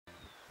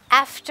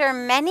After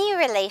many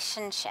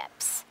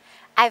relationships,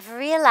 I've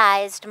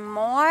realized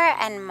more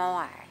and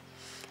more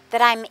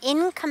that I'm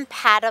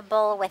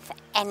incompatible with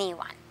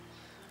anyone.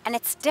 And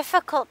it's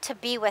difficult to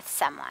be with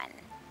someone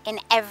in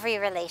every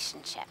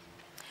relationship.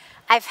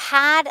 I've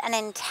had an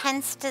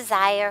intense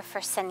desire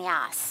for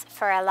sannyas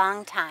for a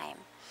long time,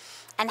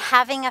 and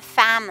having a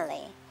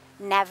family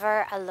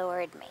never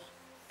allured me.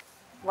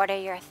 What are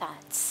your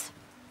thoughts?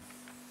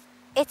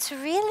 It's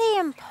really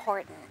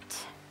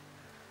important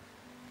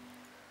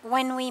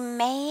when we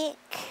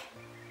make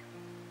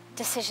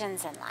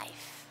decisions in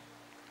life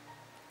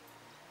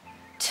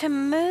to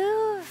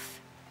move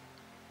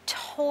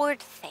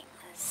toward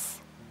things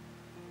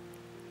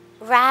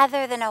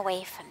rather than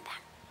away from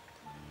them.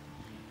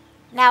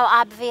 Now,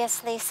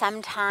 obviously,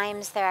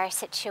 sometimes there are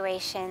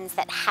situations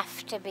that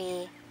have to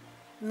be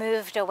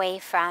moved away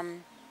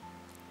from: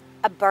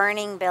 a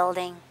burning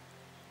building,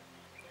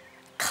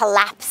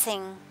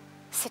 collapsing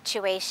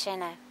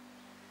situation, a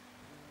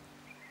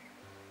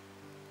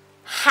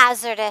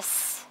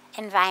hazardous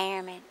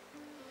environment.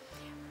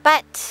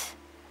 But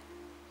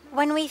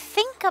when we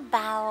think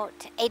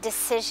about a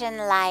decision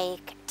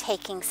like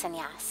taking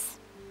sannyas,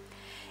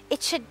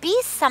 it should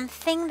be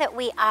something that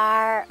we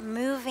are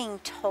moving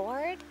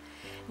toward,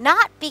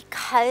 not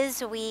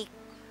because we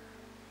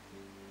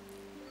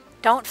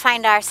don't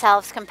find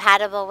ourselves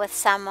compatible with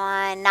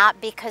someone, not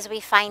because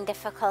we find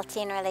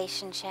difficulty in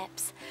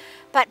relationships,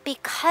 but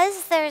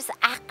because there's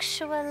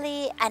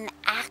actually an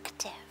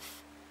active,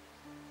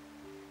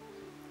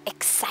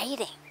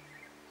 exciting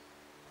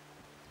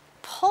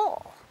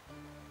pull,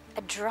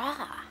 a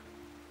draw,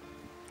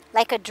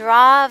 like a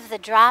draw of the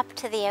drop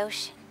to the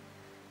ocean,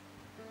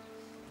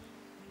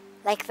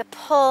 like the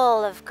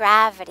pull of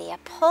gravity, a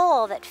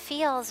pull that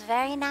feels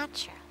very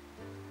natural,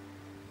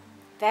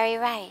 very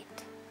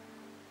right,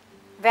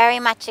 very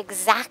much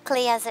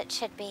exactly as it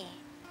should be,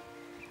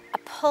 a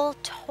pull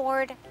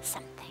toward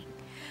something.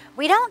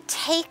 We don't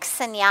take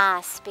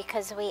sannyas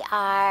because we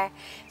are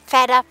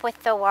fed up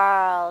with the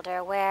world,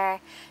 or we're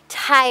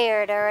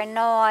tired or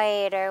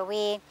annoyed, or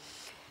we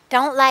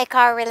don't like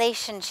our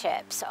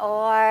relationships,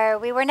 or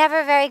we were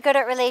never very good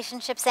at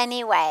relationships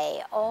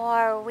anyway,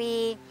 or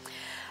we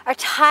are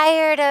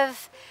tired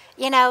of,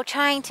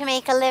 trying to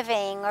make a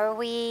living, or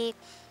we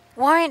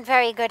weren't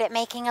very good at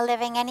making a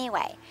living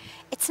anyway.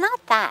 It's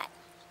not that.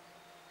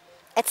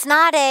 It's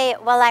not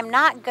I'm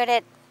not good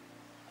at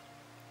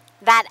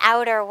that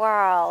outer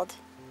world,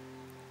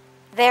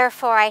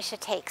 therefore I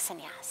should take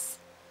sannyas.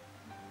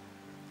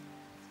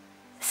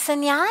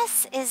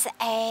 Sannyas is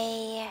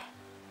a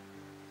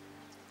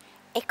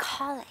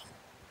calling,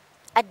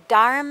 a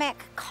dharmic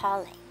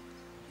calling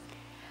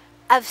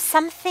of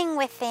something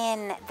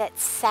within that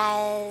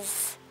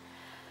says,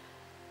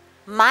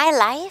 my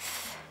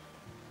life,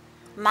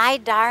 my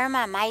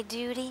dharma, my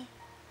duty,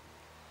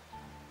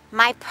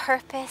 my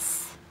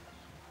purpose,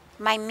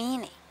 my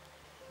meaning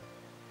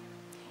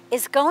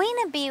is going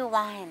to be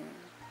one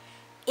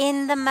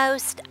in the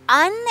most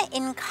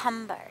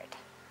unencumbered,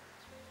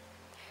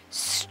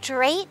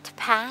 straight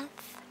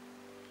path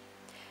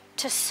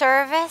to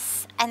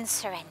service and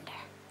surrender.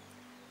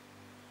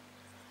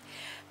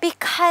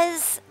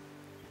 Because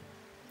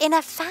in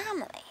a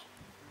family,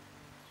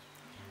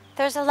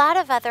 there's a lot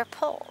of other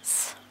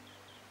pulls.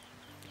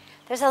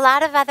 There's a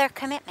lot of other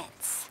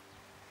commitments.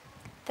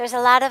 There's a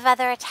lot of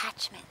other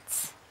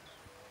attachments.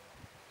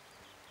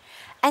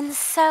 And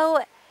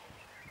so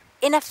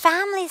in a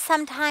family,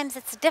 sometimes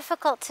it's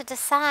difficult to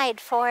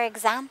decide, for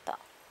example,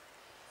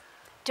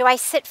 do I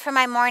sit for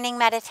my morning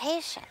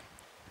meditation?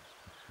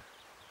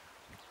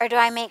 Or do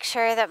I make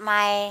sure that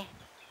my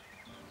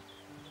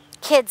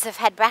kids have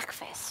had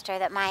breakfast, or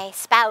that my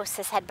spouse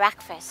has had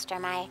breakfast, or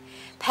my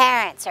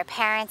parents or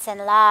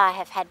parents-in-law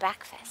have had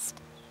breakfast?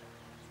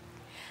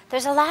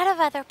 There's a lot of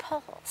other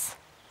pulls.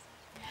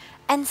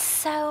 And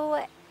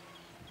so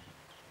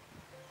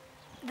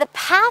the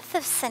path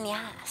of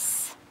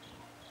sannyas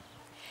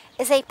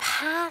is a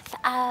path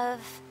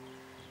of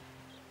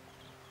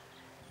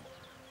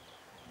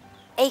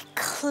a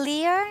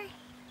clear,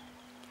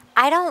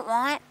 I don't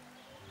want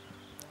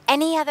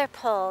any other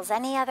pulls,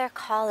 any other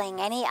calling,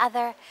 any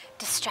other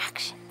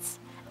distractions.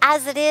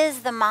 As it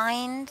is, the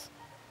mind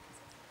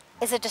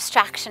is a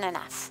distraction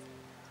enough.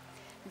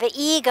 The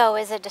ego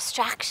is a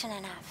distraction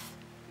enough.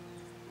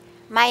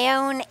 My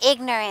own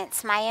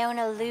ignorance, my own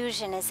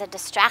illusion is a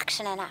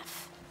distraction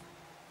enough.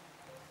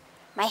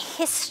 My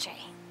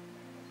history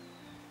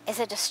is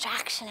a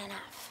distraction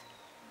enough.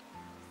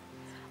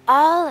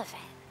 All of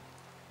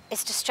it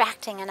is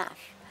distracting enough.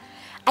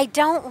 I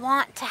don't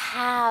want to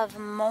have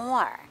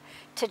more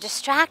to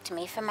distract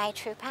me from my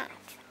true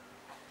path.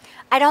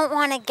 I don't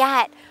want to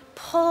get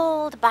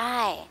pulled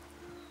by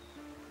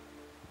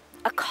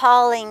a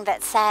calling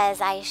that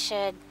says I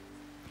should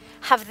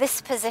have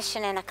this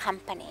position in a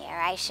company, or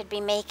I should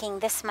be making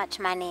this much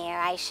money, or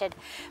I should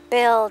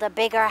build a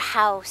bigger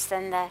house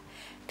than the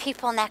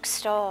people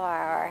next door,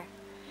 or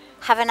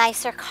have a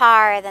nicer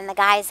car than the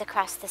guys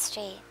across the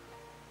street.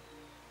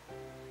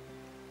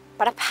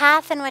 But a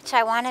path in which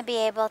I want to be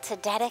able to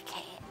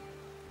dedicate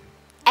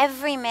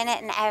every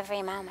minute and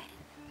every moment.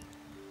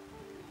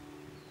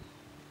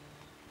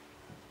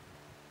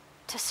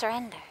 To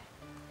surrender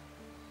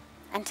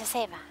and to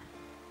seva.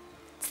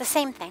 It's the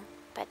same thing,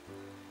 but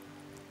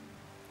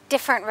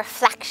different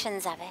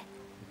reflections of it.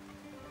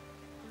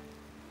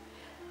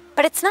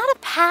 But it's not a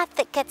path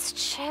that gets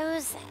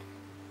chosen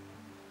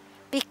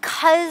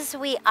because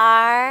we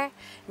are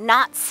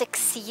not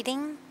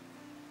succeeding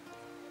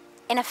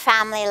in a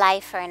family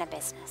life or in a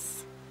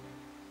business.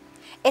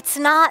 It's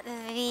not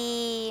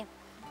the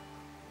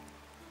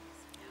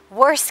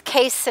worst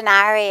case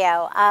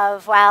scenario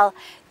of, well,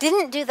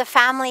 didn't do the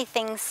family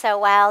things so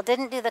well,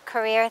 didn't do the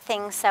career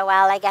things so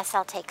well, I guess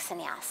I'll take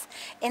sannyas.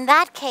 In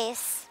that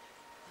case,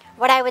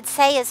 what I would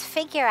say is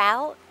figure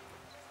out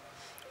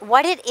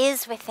what it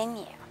is within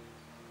you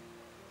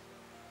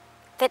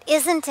that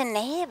isn't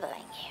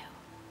enabling you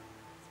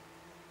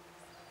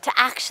to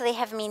actually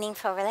have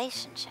meaningful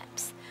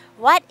relationships.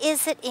 What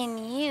is it in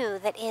you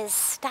that is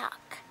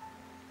stuck,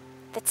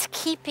 that's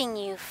keeping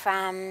you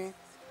from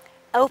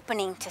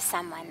opening to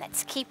someone,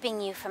 that's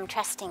keeping you from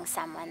trusting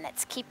someone,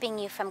 that's keeping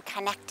you from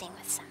connecting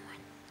with someone?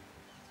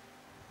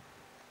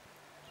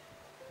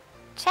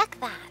 Check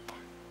that.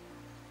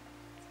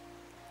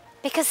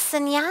 Because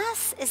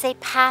sannyas is a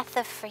path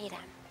of freedom.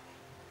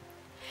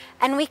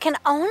 And we can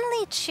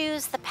only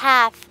choose the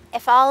path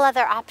if all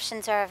other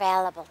options are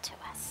available to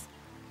us.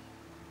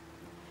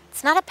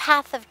 It's not a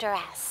path of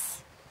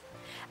duress.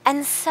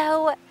 And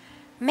so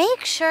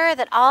make sure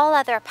that all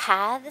other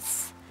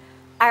paths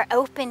are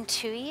open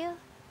to you,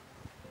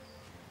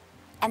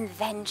 and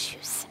then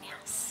choose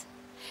sannyas.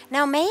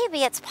 Now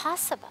maybe it's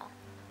possible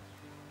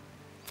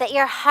that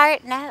your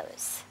heart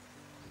knows,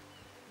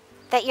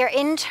 that your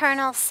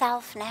internal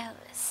self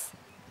knows,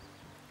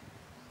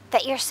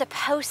 that you're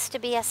supposed to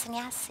be a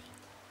sannyasi.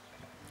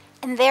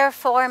 And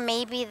therefore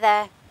maybe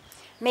the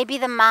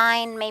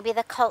mind, maybe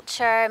the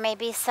culture,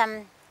 maybe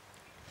some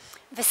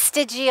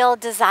vestigial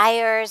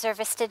desires or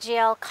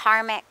vestigial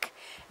karmic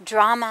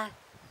drama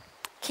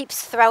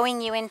keeps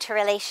throwing you into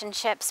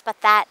relationships,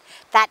 but that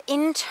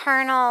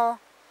internal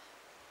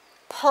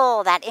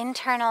pull, that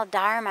internal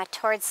dharma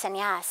towards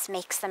sannyas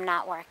makes them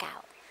not work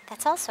out.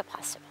 That's also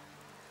possible.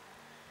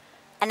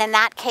 And in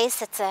that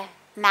case, it's a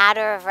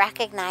matter of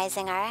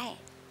recognizing, all right,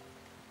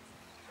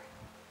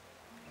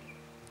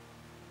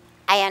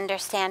 I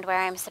understand where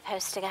I'm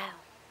supposed to go.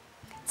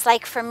 It's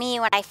like for me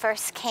when I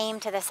first came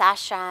to this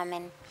ashram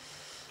and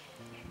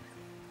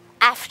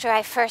after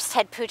I first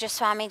had Puja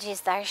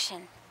Swamiji's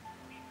darshan.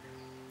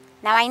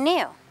 Now I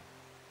knew.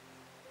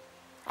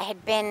 I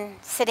had been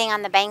sitting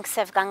on the banks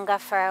of Ganga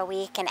for a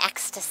week in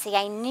ecstasy.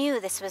 I knew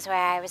this was where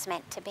I was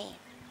meant to be.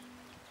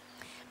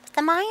 But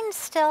the mind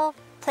still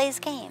plays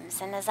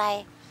games. And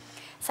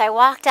so I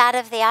walked out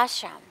of the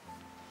ashram,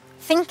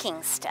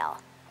 thinking still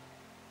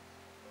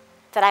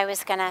that I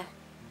was going to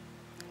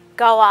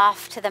go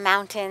off to the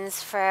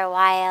mountains for a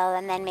while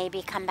and then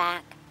maybe come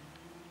back.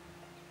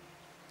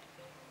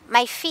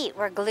 My feet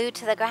were glued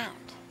to the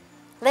ground,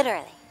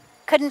 literally.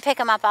 Couldn't pick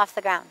them up off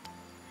the ground.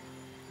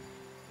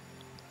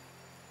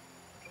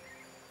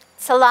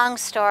 It's a long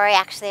story,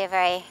 actually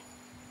a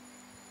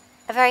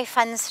very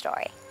fun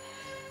story.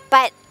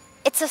 But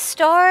it's a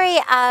story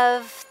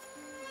of,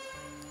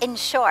 in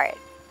short,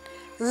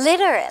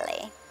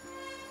 literally,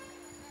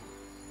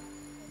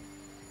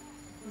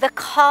 the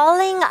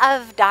calling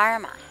of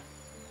Dharma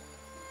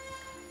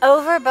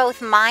over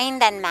both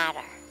mind and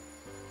matter.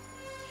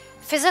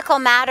 Physical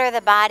matter,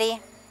 the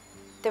body,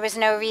 there was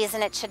no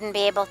reason it shouldn't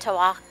be able to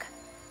walk.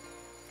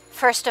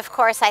 First, of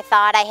course, I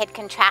thought I had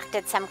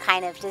contracted some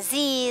kind of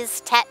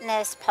disease,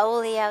 tetanus,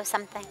 polio,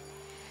 something.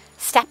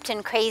 Stepped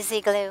in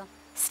crazy glue,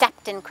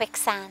 stepped in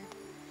quicksand.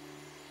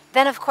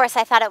 Then, of course,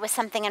 I thought it was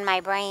something in my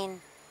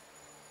brain.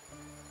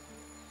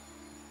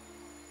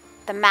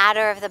 The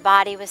matter of the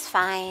body was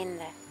fine.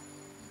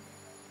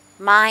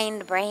 The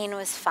mind, brain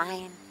was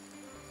fine.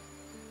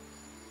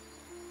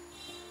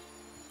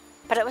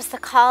 But it was the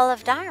call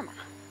of Dharma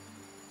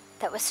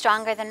that was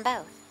stronger than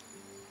both.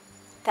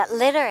 That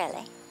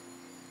literally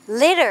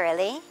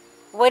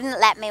wouldn't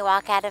let me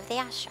walk out of the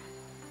ashram.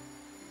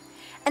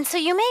 And so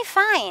you may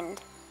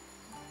find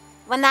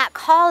when that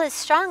call is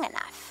strong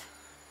enough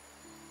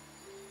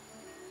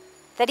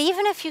that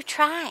even if you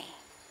try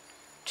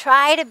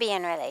to be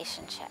in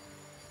relationship,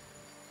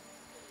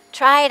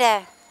 try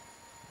to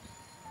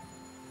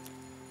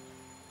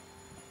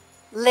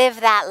live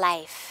that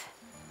life,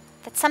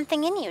 that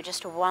something in you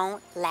just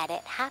won't let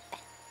it happen.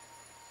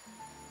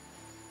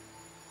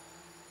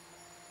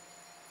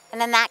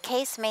 And in that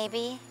case,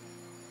 maybe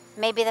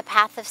the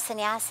path of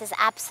sannyas is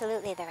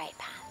absolutely the right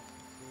path.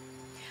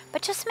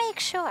 But just make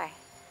sure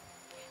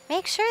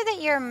that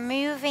you're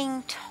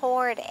moving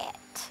toward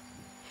it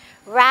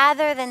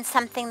rather than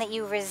something that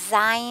you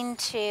resign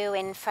to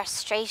in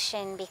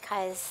frustration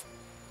because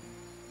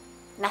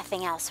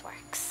nothing else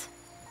works.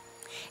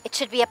 It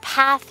should be a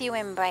path you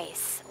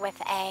embrace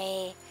with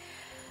a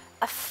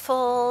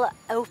full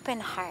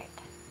open heart,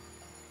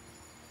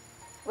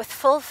 with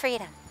full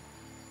freedom,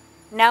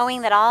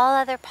 knowing that all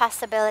other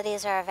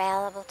possibilities are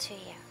available to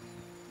you.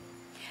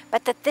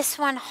 but that this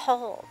one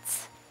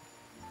holds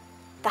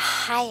the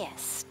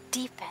highest,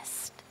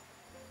 deepest,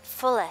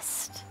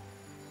 fullest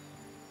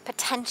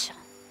potential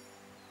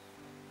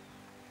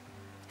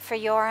for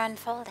your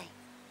unfolding,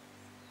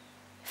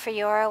 for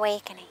your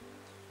awakening,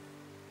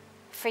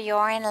 for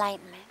your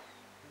enlightenment,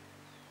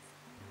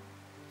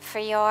 for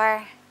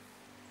your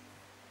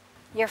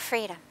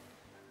freedom.